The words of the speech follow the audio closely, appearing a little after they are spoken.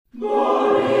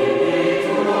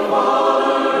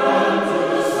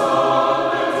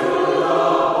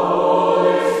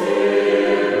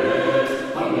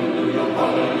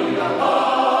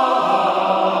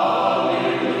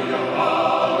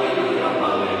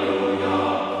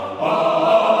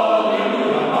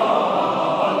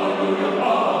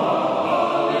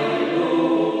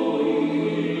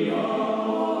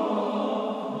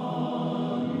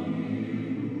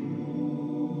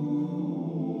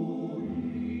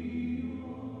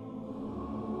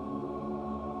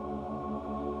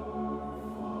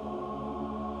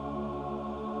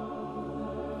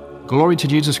Glory to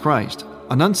Jesus Christ.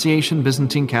 Annunciation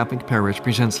Byzantine Catholic Parish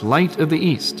presents Light of the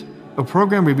East, a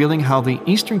program revealing how the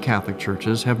Eastern Catholic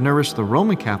Churches have nourished the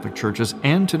Roman Catholic Churches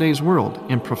and today's world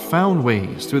in profound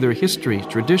ways through their histories,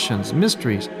 traditions,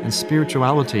 mysteries, and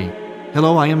spirituality.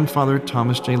 Hello, I am Father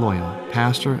Thomas J. Loya,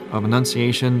 pastor of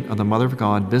Annunciation of the Mother of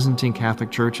God Byzantine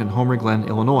Catholic Church in Homer Glen,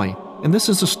 Illinois. And this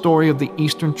is the story of the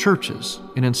Eastern Churches,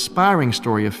 an inspiring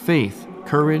story of faith,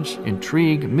 courage,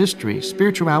 intrigue, mystery,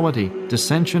 spirituality,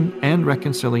 dissension, and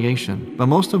reconciliation. But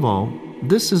most of all,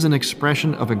 this is an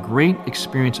expression of a great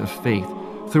experience of faith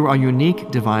through our unique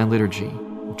divine liturgy.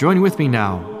 Join with me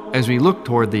now as we look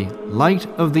toward the Light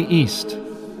of the East.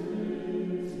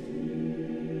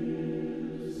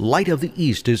 Light of the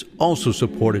East is also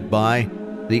supported by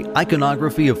the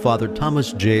iconography of Father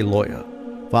Thomas J. Loya.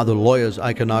 Father Loya's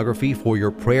iconography for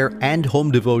your prayer and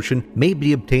home devotion may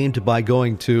be obtained by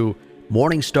going to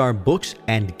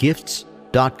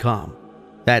morningstarbooksandgifts.com.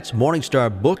 That's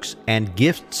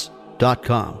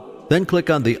morningstarbooksandgifts.com. Then click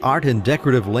on the Art and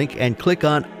Decorative link and click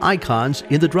on Icons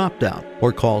in the drop-down,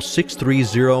 or call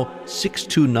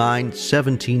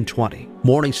 630-629-1720.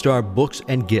 Morningstar Books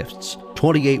and Gifts,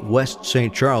 28 West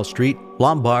St. Charles Street,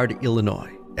 Lombard, Illinois.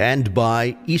 And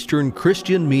by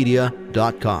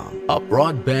EasternChristianMedia.com, a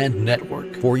broadband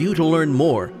network for you to learn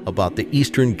more about the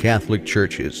Eastern Catholic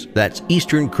Churches. That's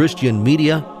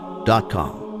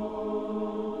EasternChristianMedia.com.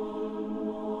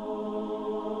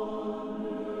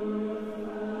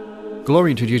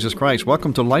 Glory to Jesus Christ.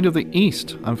 Welcome to Light of the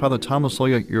East. I'm Father Thomas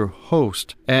Loya, your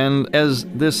host. And as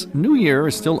this new year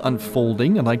is still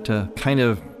unfolding, I'd like to kind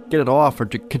of get it off, or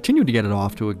to continue to get it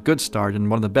off to a good start. And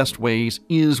one of the best ways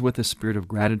is with the spirit of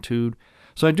gratitude.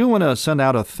 So I do want to send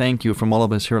out a thank you from all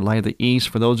of us here at Light of the East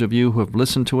for those of you who have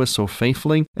listened to us so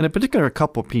faithfully. And in particular, a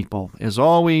couple people. As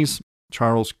always,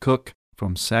 Charles Cook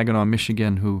from Saginaw,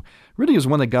 Michigan, who really is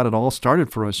one that got it all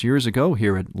started for us years ago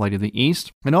here at Light of the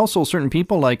East. And also certain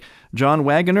people like John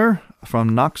Wagoner from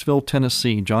Knoxville,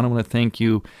 Tennessee. John, I want to thank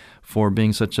you for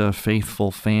being such a faithful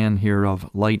fan here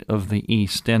of Light of the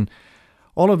East. And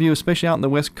all of you, especially out in the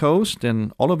West Coast,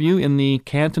 and all of you in the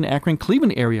Canton, Akron,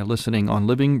 Cleveland area listening on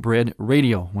Living Bread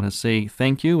Radio. I want to say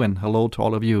thank you and hello to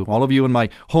all of you. All of you in my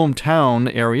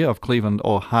hometown area of Cleveland,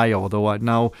 Ohio, although I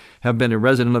now have been a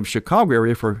resident of Chicago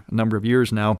area for a number of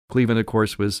years now. Cleveland, of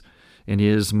course, was and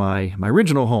is my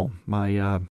original home, my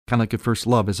kind of like a first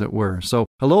love, as it were. So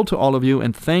hello to all of you,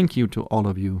 and thank you to all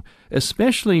of you,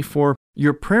 especially for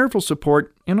your prayerful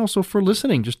support and also for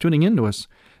listening, just tuning in to us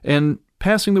and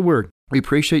passing the word. We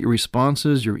appreciate your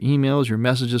responses, your emails, your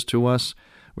messages to us,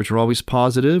 which are always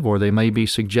positive, or they may be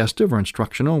suggestive or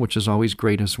instructional, which is always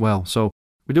great as well. So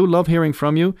we do love hearing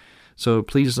from you. So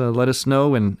please let us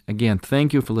know. And again,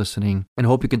 thank you for listening, and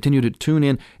hope you continue to tune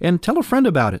in and tell a friend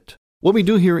about it. What we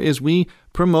do here is we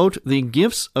promote the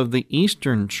gifts of the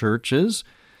Eastern churches,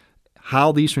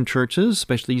 how the Eastern churches,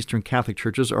 especially Eastern Catholic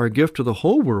churches, are a gift to the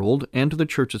whole world and to the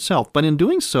church itself. But in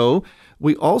doing so,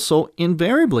 we also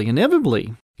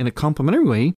inevitably, in a complementary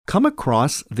way, come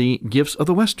across the gifts of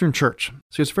the Western Church.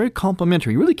 So it's very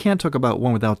complementary. You really can't talk about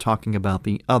one without talking about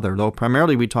the other, though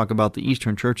primarily we talk about the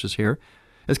Eastern churches here.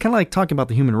 It's kind of like talking about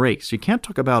the human race. You can't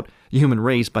talk about the human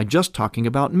race by just talking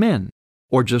about men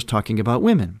or just talking about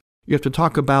women. You have to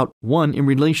talk about one in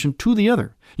relation to the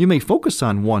other. You may focus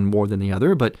on one more than the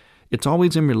other, but it's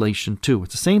always in relation to.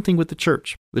 It's the same thing with the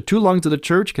church. The two lungs of the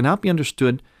church cannot be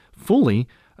understood fully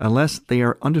unless they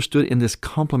are understood in this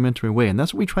complementary way. And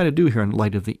that's what we try to do here in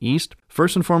Light of the East.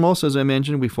 First and foremost, as I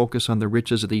mentioned, we focus on the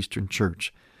riches of the Eastern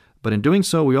Church. But in doing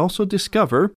so, we also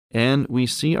discover and we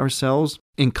see ourselves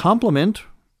in complement,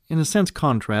 in a sense,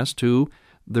 contrast to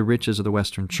the riches of the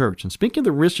Western Church. And speaking of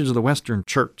the riches of the Western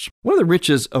Church, one of the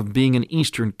riches of being an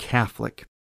Eastern Catholic,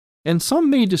 and some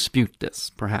may dispute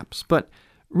this, perhaps, but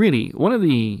really, one of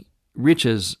the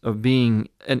riches of being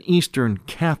an Eastern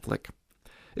Catholic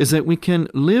is that we can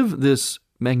live this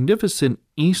magnificent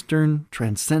Eastern,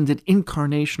 transcendent,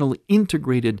 incarnational,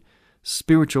 integrated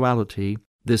spirituality,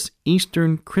 this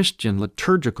Eastern Christian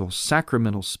liturgical,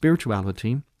 sacramental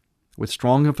spirituality, with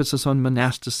strong emphasis on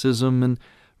monasticism and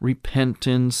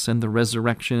repentance and the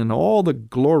resurrection and all the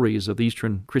glories of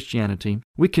Eastern Christianity.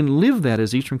 We can live that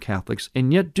as Eastern Catholics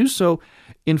and yet do so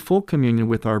in full communion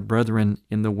with our brethren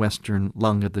in the Western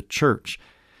lung of the Church,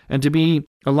 and to be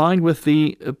aligned with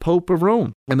the Pope of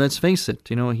Rome. And let's face it,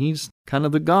 he's kind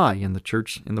of the guy in the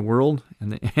church, in the world,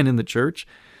 and in the church.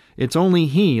 It's only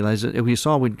he, as we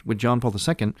saw with John Paul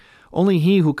II, only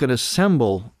he who could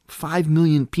assemble 5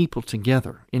 million people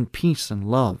together in peace and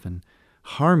love and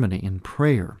harmony and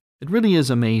prayer. It really is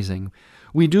amazing.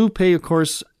 We do pay, of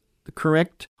course, the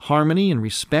correct harmony and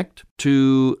respect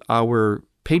to our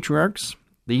patriarchs,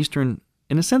 the Eastern,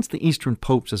 in a sense, the Eastern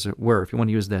popes, as it were, if you want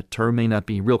to use that term, may not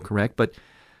be real correct, but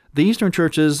the Eastern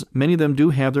churches, many of them do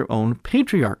have their own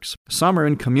patriarchs. Some are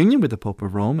in communion with the Pope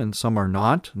of Rome, and some are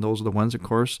not. And those are the ones, of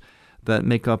course, that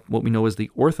make up what we know as the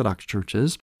Orthodox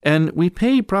churches. And we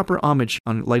pay proper homage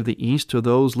on Light of the East to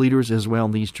those leaders as well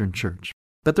in the Eastern Church.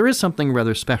 But there is something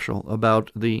rather special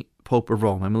about the Pope of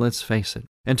Rome. I mean, let's face it.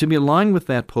 And to be aligned with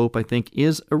that Pope, I think,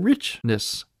 is a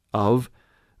richness of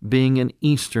being an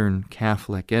Eastern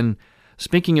Catholic. And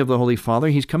speaking of the Holy Father,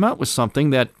 he's come out with something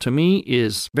that, to me,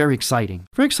 is very exciting.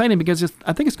 Very exciting because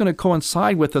I think it's going to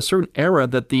coincide with a certain era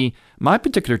that my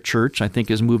particular church, I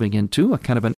think, is moving into, a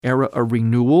kind of an era of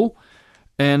renewal.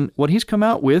 And what he's come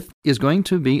out with is going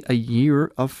to be a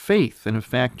year of faith. And in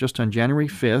fact, just on January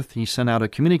 5th, he sent out a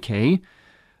communique,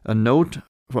 a note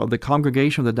of the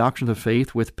Congregation of the Doctrine of the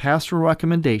Faith with pastoral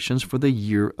recommendations for the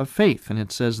year of faith. And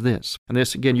it says this. And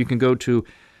this, again, you can go to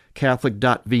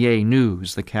Catholic.va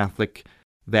News, the Catholic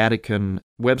Vatican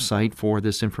website, for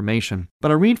this information.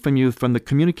 But I read from you from the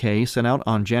communique sent out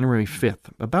on January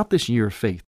 5th about this year of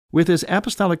faith. With his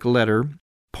apostolic letter,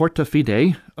 Porta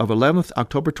Fide, of 11th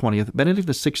October 20th, Benedict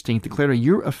XVI declared a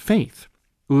year of faith.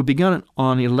 It will begin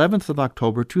on 11th of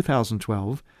October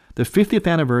 2012, the 50th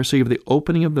anniversary of the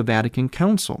opening of the Vatican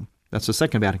Council. That's the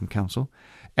Second Vatican Council,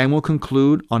 and will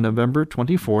conclude on November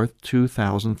 24th,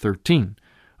 2013.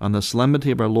 On the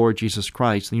solemnity of our Lord Jesus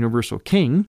Christ, the Universal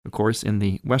King, of course, in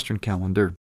the Western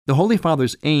calendar. The Holy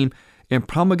Father's aim in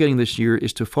promulgating this year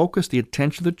is to focus the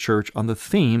attention of the Church on the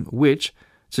theme which,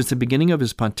 since the beginning of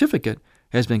his pontificate,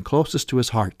 has been closest to his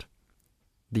heart: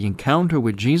 the encounter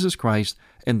with Jesus Christ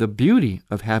and the beauty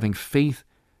of having faith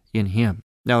in him.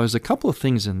 Now, there's a couple of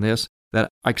things in this that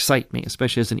excite me,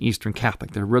 especially as an Eastern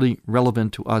Catholic. They're really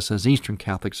relevant to us as Eastern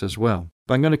Catholics as well.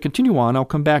 But I'm going to continue on. I'll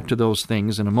come back to those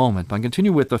things in a moment. But I'll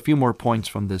continue with a few more points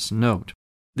from this note.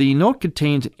 The note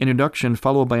contains an introduction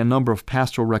followed by a number of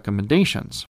pastoral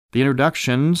recommendations. The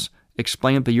introductions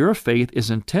explain that the year of faith is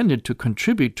intended to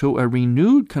contribute to a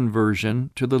renewed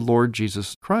conversion to the Lord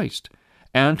Jesus Christ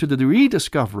and to the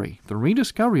rediscovery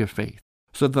of faith,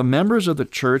 so that the members of the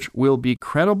Church will be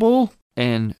credible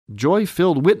and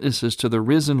joy-filled witnesses to the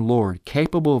risen Lord,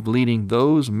 capable of leading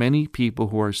those many people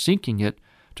who are seeking it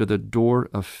to the door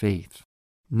of faith.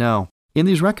 Now, in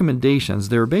these recommendations,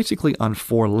 they're basically on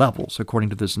 4 levels, according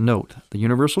to this note: the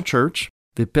Universal Church,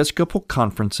 the Episcopal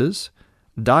conferences,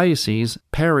 dioceses,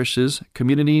 parishes,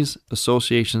 communities,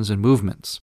 associations, and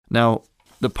movements. Now,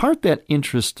 the part that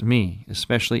interests me,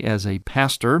 especially as a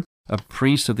pastor, a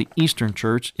priest of the Eastern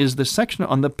Church, is the section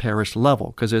on the parish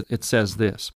level, because it says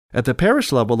this: at the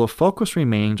parish level, the focus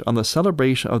remains on the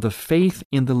celebration of the faith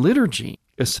in the liturgy,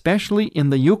 especially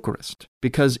in the Eucharist,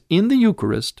 because in the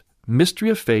Eucharist, mystery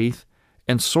of faith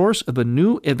and source of a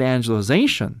new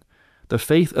evangelization, the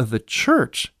faith of the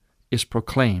Church is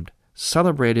proclaimed,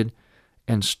 celebrated,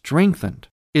 and strengthened.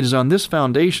 It is on this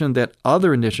foundation that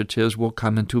other initiatives will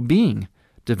come into being,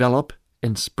 develop,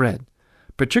 and spread,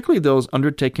 particularly those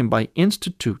undertaken by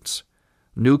institutes,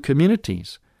 new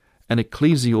communities, and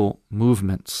ecclesial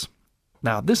movements.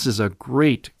 Now, this is a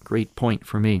great point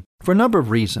for me, for a number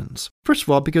of reasons. First of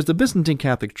all, because the Byzantine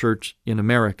Catholic Church in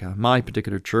America, my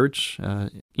particular church,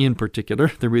 in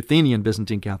particular, the Ruthenian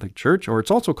Byzantine Catholic Church, or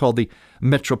it's also called the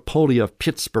Metropolia of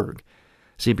Pittsburgh.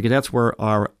 See, because that's where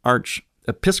our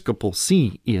Archiepiscopal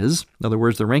See is. In other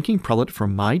words, the ranking prelate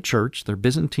from my church, the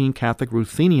Byzantine Catholic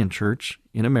Ruthenian Church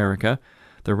in America,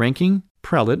 the ranking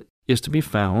prelate is to be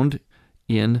found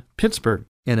in Pittsburgh.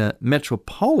 And a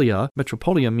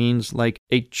metropolia means like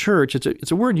a church.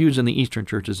 It's a word used in the Eastern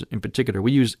churches in particular.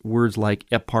 We use words like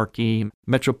eparchy,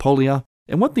 metropolia.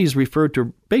 And what these refer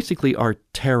to basically are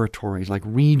territories, like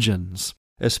regions,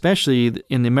 especially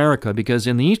in America, because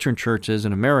in the Eastern churches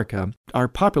in America, our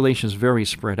population is very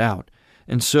spread out.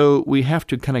 And so we have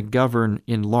to kind of govern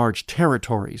in large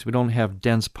territories. We don't have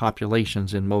dense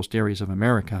populations in most areas of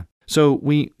America. So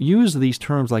we use these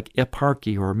terms like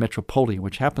eparchy or metropolia,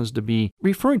 which happens to be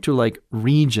referring to like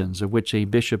regions of which a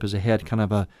bishop is a head kind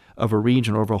of a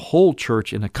region or of a whole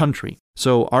church in a country.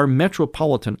 So our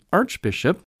metropolitan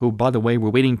archbishop, who, by the way,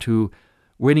 we're waiting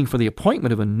for the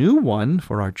appointment of a new one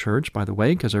for our church, by the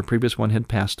way, because our previous one had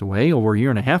passed away over a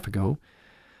year and a half ago.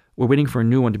 We're waiting for a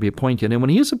new one to be appointed. And when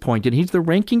he is appointed, he's the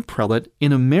ranking prelate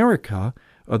in America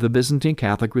of the Byzantine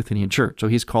Catholic Ruthenian Church. So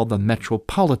he's called the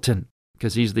Metropolitan,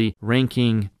 because he's the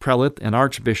ranking prelate and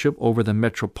archbishop over the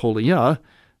Metropolia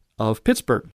of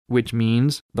Pittsburgh, which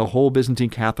means the whole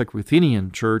Byzantine Catholic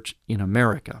Ruthenian Church in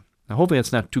America. Now, hopefully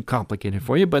that's not too complicated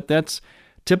for you, but that's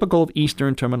typical of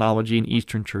Eastern terminology and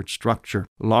Eastern church structure.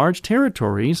 Large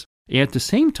territories, and at the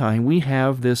same time, we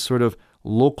have this sort of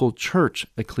local church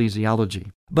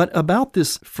ecclesiology. But about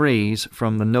this phrase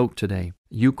from the note today,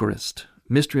 Eucharist,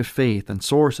 mystery of faith and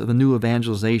source of the new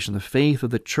evangelization, the faith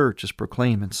of the church is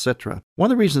proclaimed, etc. One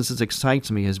of the reasons this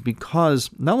excites me is because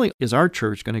not only is our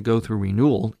church going to go through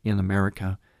renewal in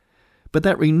America, but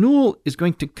that renewal is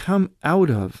going to come out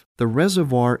of the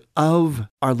reservoir of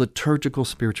our liturgical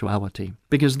spirituality,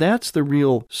 because that's the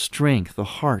real strength, the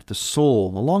heart, the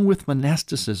soul, along with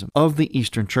monasticism of the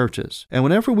Eastern churches. And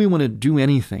whenever we want to do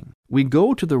anything, we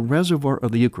go to the reservoir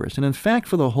of the Eucharist. And in fact,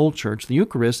 for the whole church, the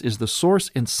Eucharist is the source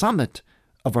and summit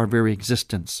of our very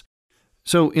existence.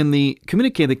 So in the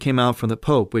communique that came out from the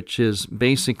Pope, which is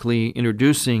basically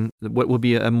introducing what will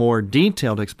be a more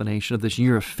detailed explanation of this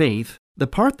year of faith, the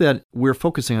part that we're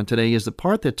focusing on today is the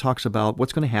part that talks about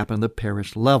what's going to happen at the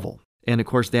parish level. And of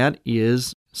course, that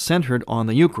is centered on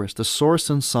the Eucharist, the source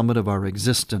and summit of our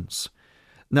existence.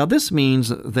 Now, this means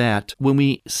that when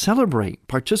we celebrate,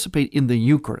 participate in the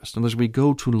Eucharist, and as we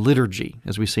go to liturgy,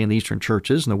 as we say in the Eastern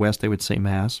churches, in the West they would say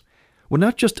Mass, we're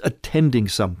not just attending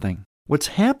something. What's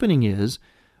happening is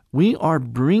we are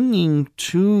bringing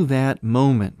to that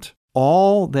moment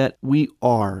all that we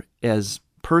are as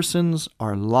persons,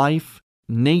 our life,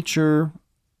 nature,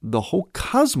 the whole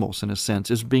cosmos, in a sense,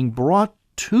 is being brought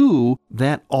to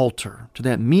that altar, to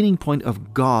that meeting point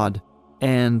of God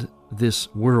and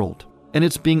this world. And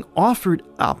it's being offered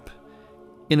up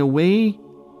in a way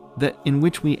that in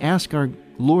which we ask our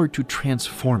Lord to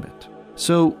transform it.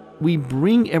 So we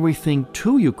bring everything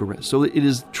to Eucharist so that it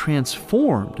is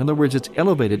transformed. In other words, it's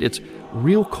elevated. Its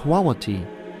real quality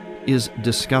is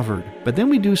discovered. But then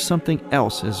we do something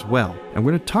else as well. And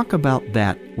we're going to talk about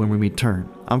that when we return.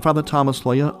 I'm Father Thomas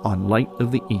Loya on Light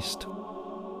of the East.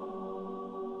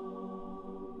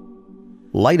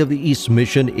 Light of the East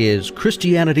mission is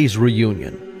Christianity's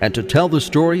reunion. And to tell the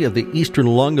story of the Eastern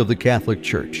lung of the Catholic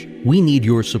Church, we need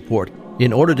your support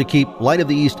in order to keep Light of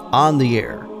the East on the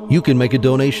air. You can make a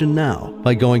donation now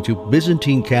by going to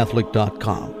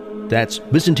ByzantineCatholic.com. That's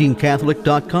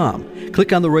ByzantineCatholic.com.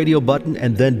 Click on the radio button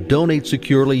and then donate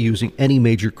securely using any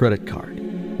major credit card.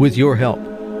 With your help,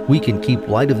 we can keep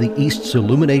Light of the East's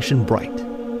illumination bright.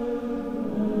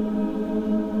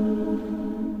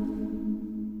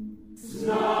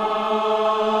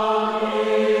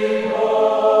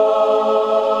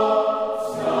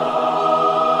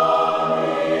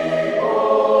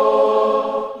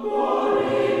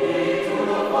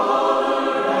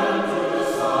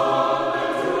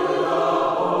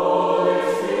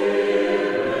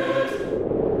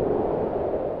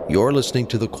 You're listening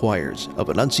to the choirs of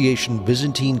Annunciation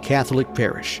Byzantine Catholic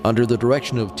Parish under the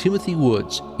direction of Timothy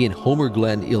Woods in Homer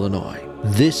Glen, Illinois.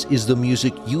 This is the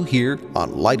music you hear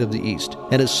on Light of the East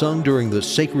and is sung during the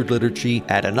sacred liturgy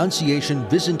at Annunciation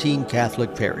Byzantine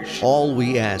Catholic Parish. All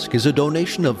we ask is a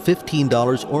donation of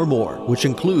 $15 or more, which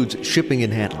includes shipping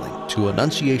and handling, to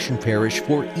Annunciation Parish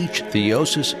for each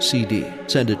Theosis CD.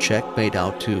 Send a check made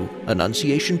out to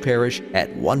Annunciation Parish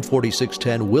at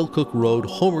 14610 Wilcook Road,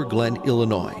 Homer Glen,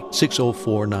 Illinois,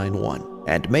 60491.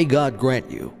 And may God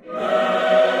grant you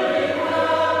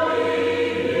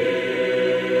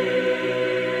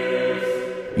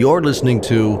You're listening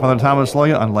to Father Thomas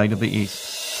Loya on Light of the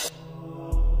East.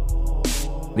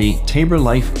 The Tabor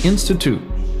Life Institute,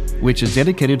 which is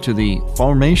dedicated to the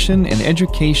formation and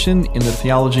education in the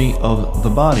theology of the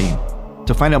body.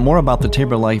 To find out more about the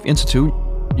Tabor Life Institute,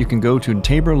 you can go to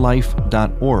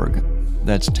taborlife.org.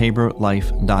 That's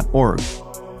taborlife.org.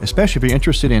 Especially if you're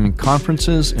interested in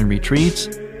conferences and retreats,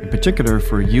 in particular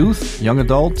for youth, young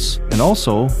adults, and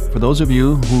also for those of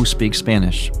you who speak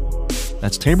Spanish.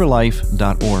 That's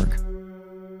taborlife.org.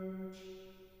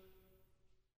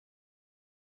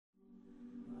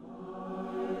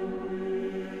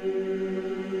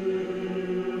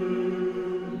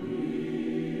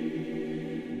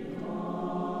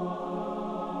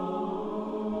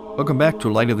 Welcome back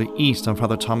to Light of the East. I'm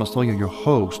Father Thomas Loya, your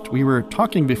host. We were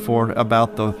talking before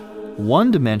about the one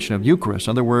dimension of Eucharist,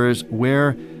 in other words,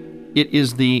 where it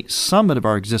is the summit of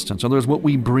our existence. In other words, what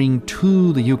we bring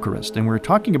to the Eucharist. And we're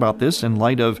talking about this in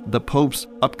light of the Pope's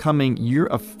upcoming year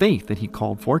of faith that he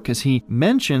called for, because he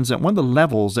mentions that one of the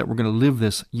levels that we're going to live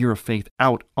this year of faith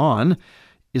out on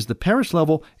is the parish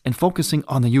level and focusing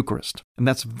on the Eucharist. And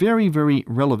that's very, very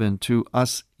relevant to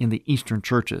us in the Eastern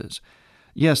churches.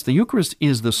 Yes, the Eucharist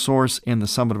is the source and the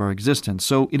summit of our existence.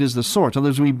 So it is the source. In other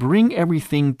words, we bring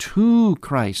everything to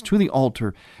Christ, to the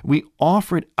altar. We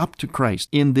offer it up to Christ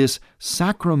in this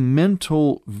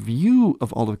sacramental view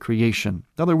of all of creation.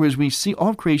 In other words, we see all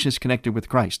of creation is connected with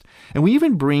Christ. And we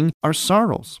even bring our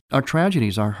sorrows, our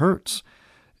tragedies, our hurts.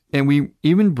 And we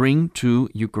even bring to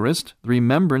Eucharist the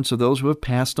remembrance of those who have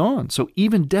passed on. So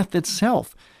even death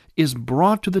itself is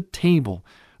brought to the table,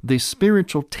 the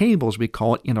spiritual table, as we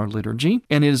call it in our liturgy,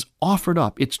 and it is offered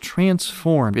up. It's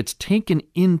transformed. It's taken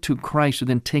into Christ, who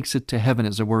then takes it to heaven,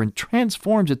 as it were, and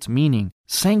transforms its meaning,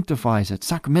 sanctifies it,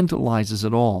 sacramentalizes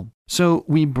it all. So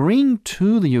we bring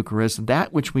to the Eucharist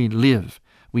that which we live.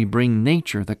 We bring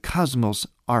nature, the cosmos,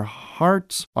 our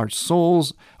hearts, our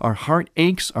souls, our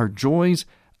heartaches, our joys,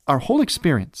 our whole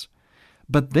experience.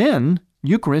 But then,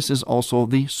 Eucharist is also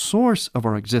the source of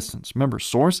our existence. Remember,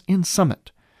 source and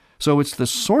summit. So it's the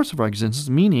source of our existence,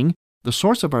 meaning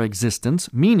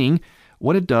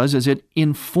what it does is it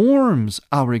informs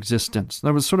our existence. In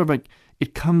other words, sort of like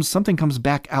something comes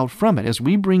back out from it. As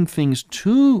we bring things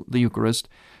to the Eucharist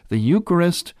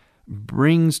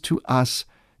brings to us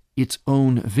its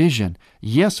own vision.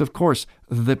 Yes, of course,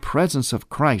 the presence of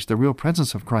Christ, the real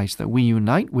presence of Christ that we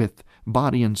unite with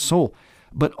body and soul,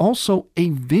 but also a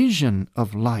vision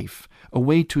of life, a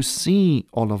way to see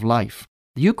all of life.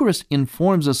 The Eucharist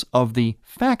informs us of the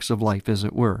facts of life, as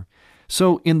it were.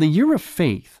 So in the year of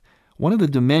faith, one of the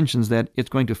dimensions that it's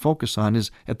going to focus on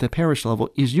is at the parish level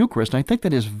is Eucharist. And I think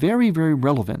that is very, very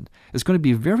relevant. It's going to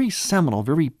be very seminal,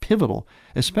 very pivotal,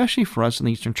 especially for us in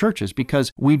the Eastern churches,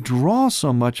 because we draw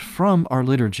so much from our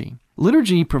liturgy.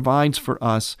 Liturgy provides for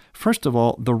us, first of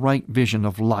all, the right vision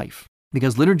of life,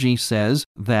 because liturgy says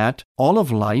that all of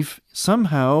life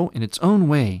somehow, in its own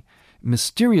way,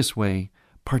 mysterious way,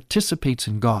 participates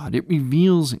in God. It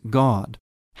reveals God.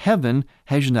 Heaven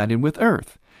has united with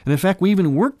earth. And in fact, we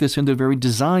even work this into the very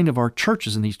design of our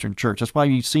churches in the Eastern Church. That's why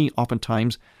you see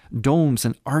oftentimes domes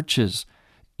and arches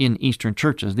in Eastern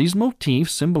churches. These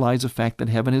motifs symbolize the fact that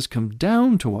heaven has come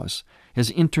down to us, has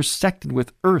intersected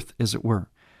with earth, as it were.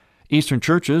 Eastern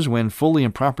churches, when fully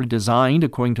and properly designed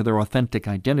according to their authentic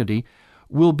identity,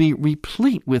 will be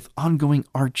replete with ongoing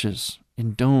arches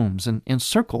and domes and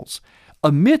circles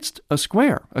amidst a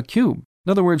square, a cube. In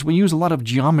other words, we use a lot of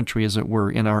geometry, as it were,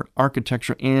 in our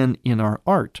architecture and in our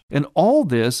art. And all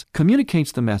this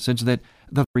communicates the message that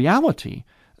the reality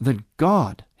that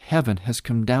God, heaven, has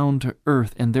come down to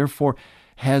earth and therefore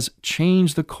has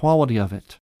changed the quality of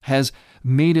it, has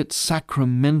made it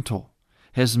sacramental,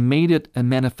 has made it a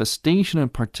manifestation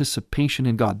and participation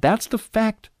in God. That's the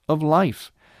fact of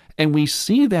life. And we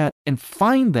see that and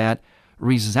find that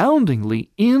resoundingly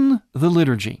in the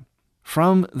liturgy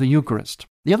from the Eucharist.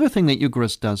 The other thing that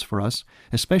Eucharist does for us,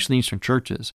 especially in Eastern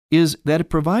churches, is that it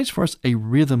provides for us a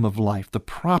rhythm of life, the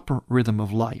proper rhythm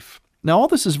of life. Now, all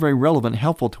this is very relevant and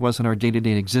helpful to us in our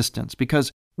day-to-day existence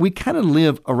because we kind of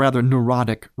live a rather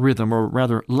neurotic rhythm, or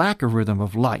rather lack of rhythm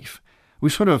of life.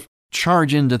 We sort of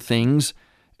charge into things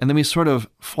and then we sort of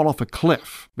fall off a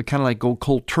cliff. We kind of like go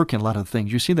cold turkey in a lot of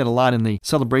things. You see that a lot in the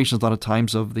celebrations a lot of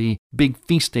times of the big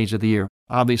feast days of the year.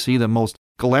 Obviously, the most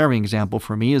glaring example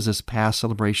for me is this past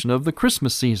celebration of the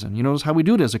Christmas season. You notice how we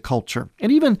do it as a culture.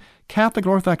 And even Catholic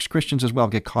and Orthodox Christians as well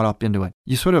get caught up into it.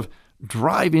 You sort of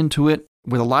drive into it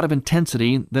with a lot of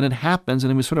intensity, then it happens, and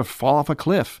then we sort of fall off a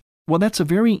cliff. Well, that's a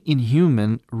very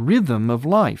inhuman rhythm of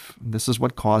life. This is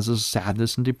what causes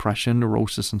sadness and depression,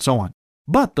 neurosis, and so on.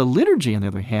 But the liturgy, on the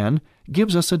other hand,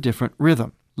 gives us a different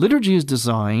rhythm. Liturgy is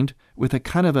designed with a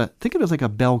kind of think of it as like a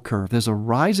bell curve. There's a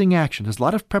rising action. There's a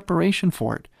lot of preparation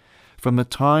for it. From the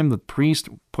time the priest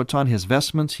puts on his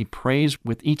vestments, he prays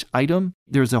with each item.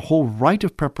 There's a whole rite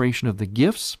of preparation of the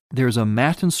gifts. There's a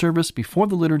Matin service before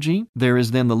the liturgy. There is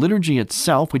then the liturgy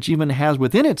itself, which even has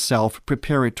within itself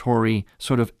preparatory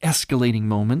sort of escalating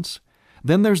moments.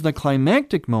 Then there's the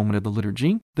climactic moment of the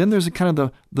liturgy. Then there's a kind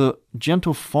of the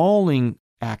gentle falling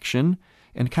action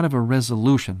and kind of a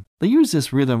resolution. They use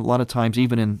this rhythm a lot of times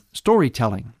even in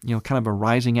storytelling, kind of a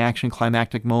rising action,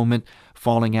 climactic moment,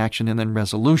 falling action, and then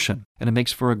resolution. And it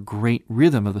makes for a great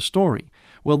rhythm of the story.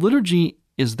 Well, liturgy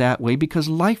is that way because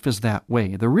life is that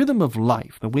way. The rhythm of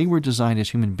life, the way we're designed as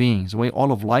human beings, the way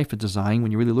all of life is designed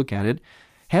when you really look at it,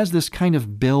 has this kind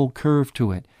of bell curve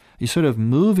to it. You sort of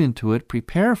move into it,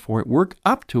 prepare for it, work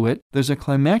up to it. There's a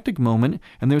climactic moment,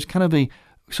 and there's kind of a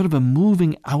sort of a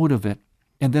moving out of it,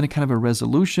 and then a kind of a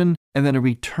resolution, and then a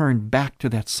return back to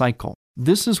that cycle.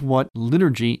 This is what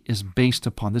liturgy is based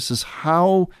upon. This is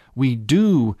how we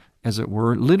do, as it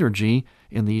were, liturgy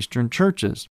in the Eastern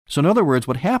churches. So in other words,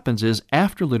 what happens is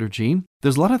after liturgy,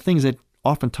 there's a lot of things that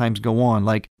oftentimes go on,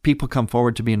 like people come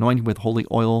forward to be anointed with holy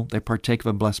oil, they partake of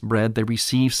a blessed bread, they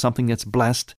receive something that's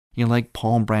blessed, like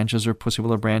palm branches or pussy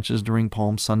willow branches during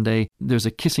Palm Sunday. There's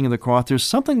a kissing of the cross. There's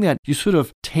something that you sort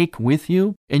of take with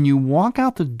you, and you walk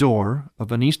out the door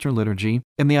of an Eastern liturgy,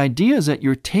 and the idea is that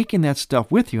you're taking that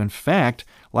stuff with you. In fact,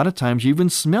 a lot of times you even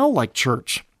smell like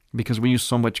church. because we use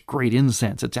so much great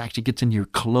incense. It actually gets into your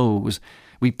clothes.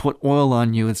 We put oil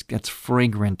on you. It's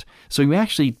fragrant. So you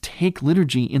actually take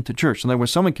liturgy into church. In other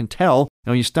words, someone can tell,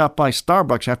 you stop by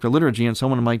Starbucks after liturgy and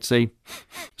someone might say,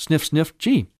 sniff, sniff,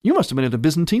 gee, you must have been at a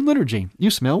Byzantine liturgy.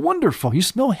 You smell wonderful. You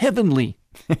smell heavenly.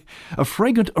 A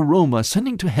fragrant aroma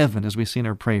ascending to heaven, as we see in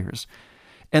our prayers.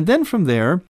 And then from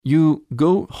there, you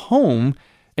go home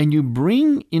and you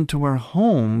bring into our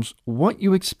homes what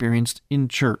you experienced in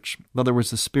church. In other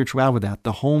words, the spirituality of that.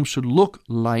 The home should look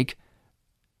like,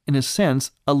 in a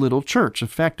sense, a little church. In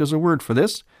fact, there's a word for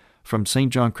this from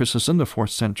St. John Chrysostom, the 4th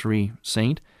century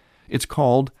saint. It's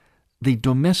called the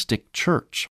domestic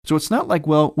church. So it's not like,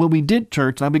 well, we did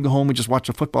church, now we go home, we just watch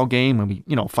a football game, and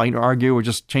we, fight or argue, or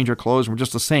just change our clothes, and we're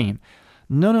just the same.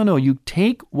 No. You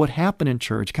take what happened in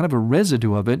church, kind of a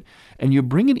residue of it, and you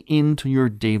bring it into your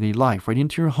daily life, right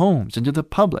into your homes, into the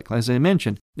public. As I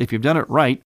mentioned, if you've done it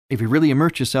right, if you really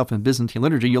immerse yourself in Byzantine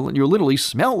liturgy, you'll literally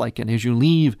smell like it as you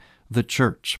leave the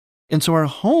church. And so our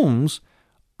homes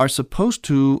are supposed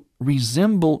to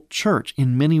resemble church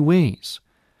in many ways.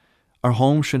 Our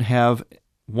home should have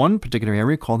one particular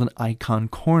area called an icon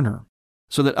corner,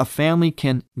 so that a family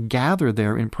can gather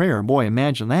there in prayer. Boy,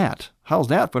 imagine that. How's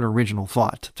that for an original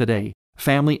thought today?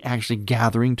 Family actually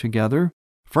gathering together,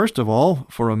 first of all,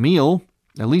 for a meal,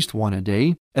 at least one a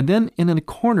day, and then in a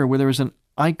corner where there is an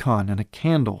icon and a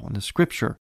candle and a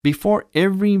scripture. Before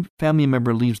every family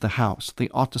member leaves the house, they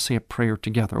ought to say a prayer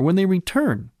together. Or when they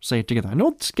return, say it together. I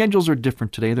know schedules are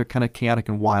different today. They're kind of chaotic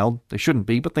and wild. They shouldn't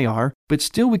be, but they are. But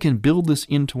still, we can build this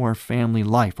into our family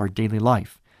life, our daily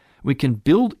life. We can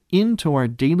build into our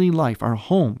daily life, our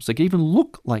homes. They can even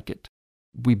look like it.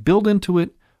 We build into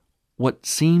it what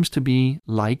seems to be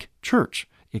like church.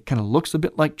 It kind of looks a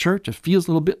bit like church. It feels a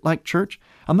little bit like church.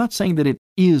 I'm not saying that it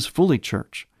is fully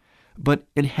church, but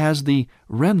it has the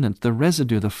remnant, the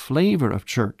residue, the flavor of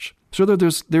church. So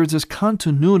there's this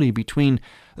continuity between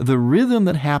the rhythm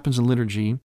that happens in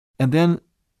liturgy, and then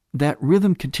that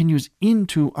rhythm continues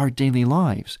into our daily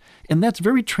lives. And that's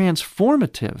very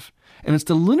transformative. And it's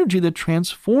the liturgy that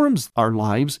transforms our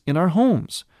lives in our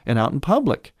homes and out in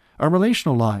public, our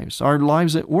relational lives, our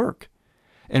lives at work.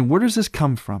 And where does this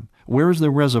come from? Where is the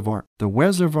reservoir? The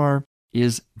reservoir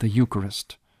is the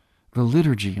Eucharist, the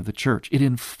liturgy of the church. It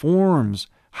informs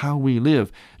how we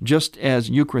live, just as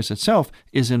Eucharist itself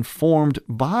is informed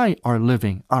by our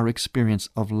living, our experience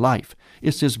of life.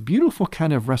 It's this beautiful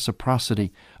kind of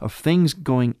reciprocity of things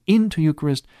going into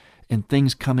Eucharist and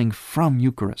things coming from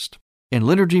Eucharist. And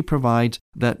liturgy provides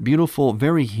that beautiful,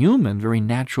 very human, very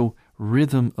natural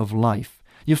rhythm of life.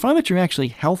 You find that you're actually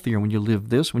healthier when you live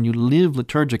this, when you live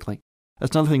liturgically.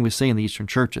 That's another thing we say in the Eastern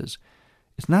churches.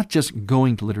 It's not just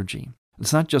going to liturgy.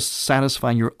 It's not just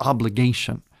satisfying your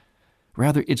obligation.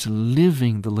 Rather, it's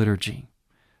living the liturgy.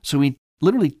 So we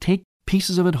literally take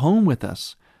pieces of it home with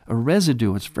us, a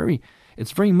residue. It's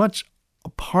very much a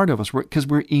part of us because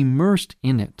we're immersed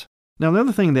in it. Now, the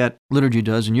other thing that liturgy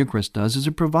does and Eucharist does is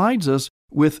it provides us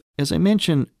with, as I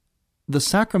mentioned, the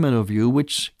sacramental view,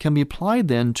 which can be applied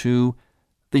then to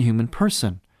the human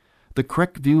person, the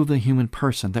correct view of the human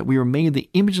person, that we are made in the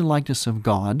image and likeness of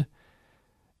God.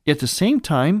 At the same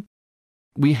time,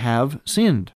 we have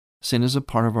sinned. Sin is a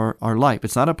part of our life.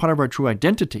 It's not a part of our true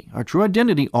identity. Our true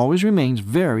identity always remains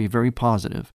very, very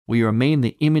positive. We are made in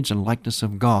the image and likeness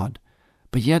of God.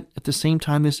 But yet, at the same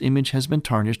time, this image has been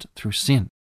tarnished through sin.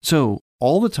 So,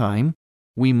 all the time,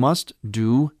 we must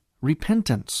do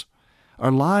repentance.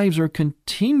 Our lives are a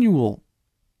continual,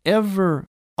 ever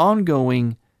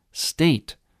ongoing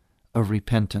state of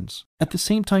repentance. At the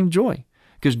same time, joy.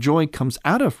 Because joy comes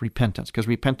out of repentance, because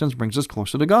repentance brings us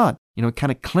closer to God. It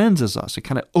kind of cleanses us. It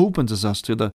kind of opens us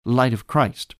to the light of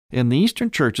Christ. In the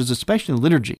Eastern churches, especially in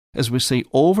liturgy, as we say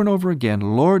over and over again,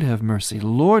 Lord have mercy,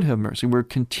 Lord have mercy, we're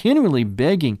continually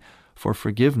begging for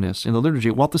forgiveness in the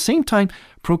liturgy, while at the same time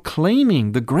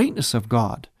proclaiming the greatness of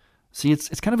God. See,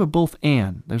 it's kind of a both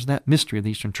and. There's that mystery of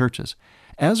the Eastern churches.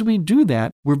 As we do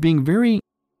that, we're being very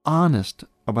honest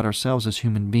about ourselves as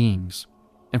human beings.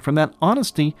 And from that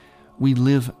honesty, we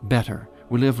live better.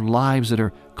 We live lives that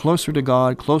are closer to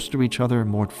God, closer to each other,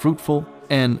 more fruitful,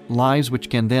 and lives which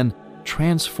can then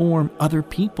transform other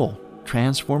people,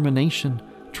 transform a nation,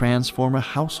 transform a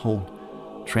household,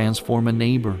 transform a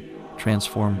neighbor,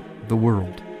 transform the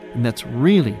world. And that's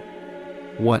really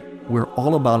what we're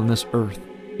all about on this earth,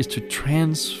 is to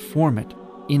transform it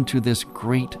into this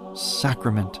great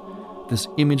sacrament, this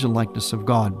image and likeness of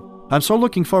God. I'm so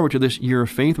looking forward to this year of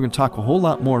faith. We're going to talk a whole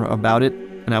lot more about it.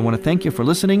 And I want to thank you for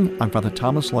listening. I'm Father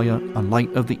Thomas Loya on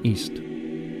Light of the East.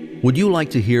 Would you like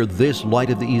to hear this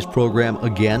Light of the East program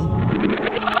again?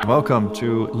 Welcome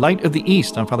to Light of the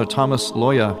East. I'm Father Thomas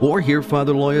Loya. Or hear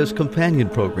Father Loya's companion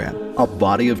program, A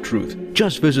Body of Truth.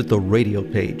 Just visit the radio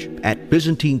page at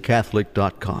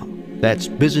ByzantineCatholic.com. That's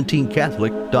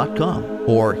ByzantineCatholic.com.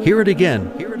 Or hear it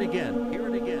again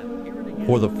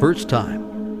for the first time.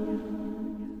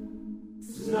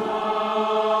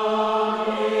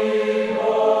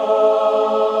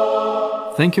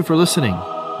 Thank you for listening.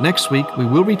 Next week, we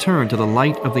will return to the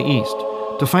Light of the East.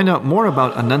 To find out more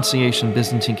about Annunciation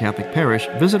Byzantine Catholic Parish,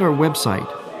 visit our website,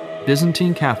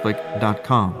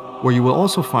 ByzantineCatholic.com, where you will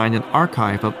also find an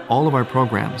archive of all of our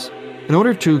programs. In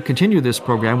order to continue this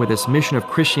program with its mission of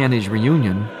Christianity's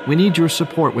reunion, we need your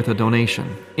support with a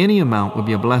donation. Any amount would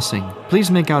be a blessing. Please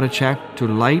make out a check to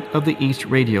Light of the East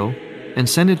Radio and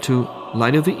send it to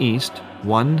Light of the East,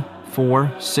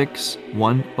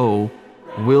 14610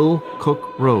 Will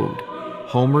Cook Road,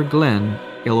 Homer Glen,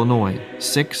 Illinois,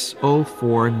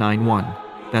 60491.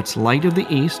 That's Light of the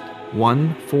East,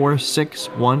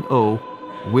 14610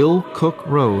 Will Cook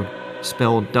Road,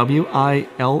 spelled WILL-COOK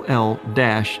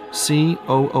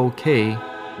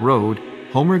Road,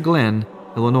 Homer Glen,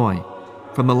 Illinois.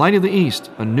 From the Light of the East,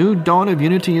 a new dawn of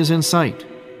unity is in sight.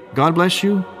 God bless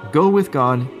you, go with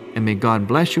God, and may God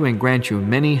bless you and grant you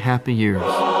many happy years.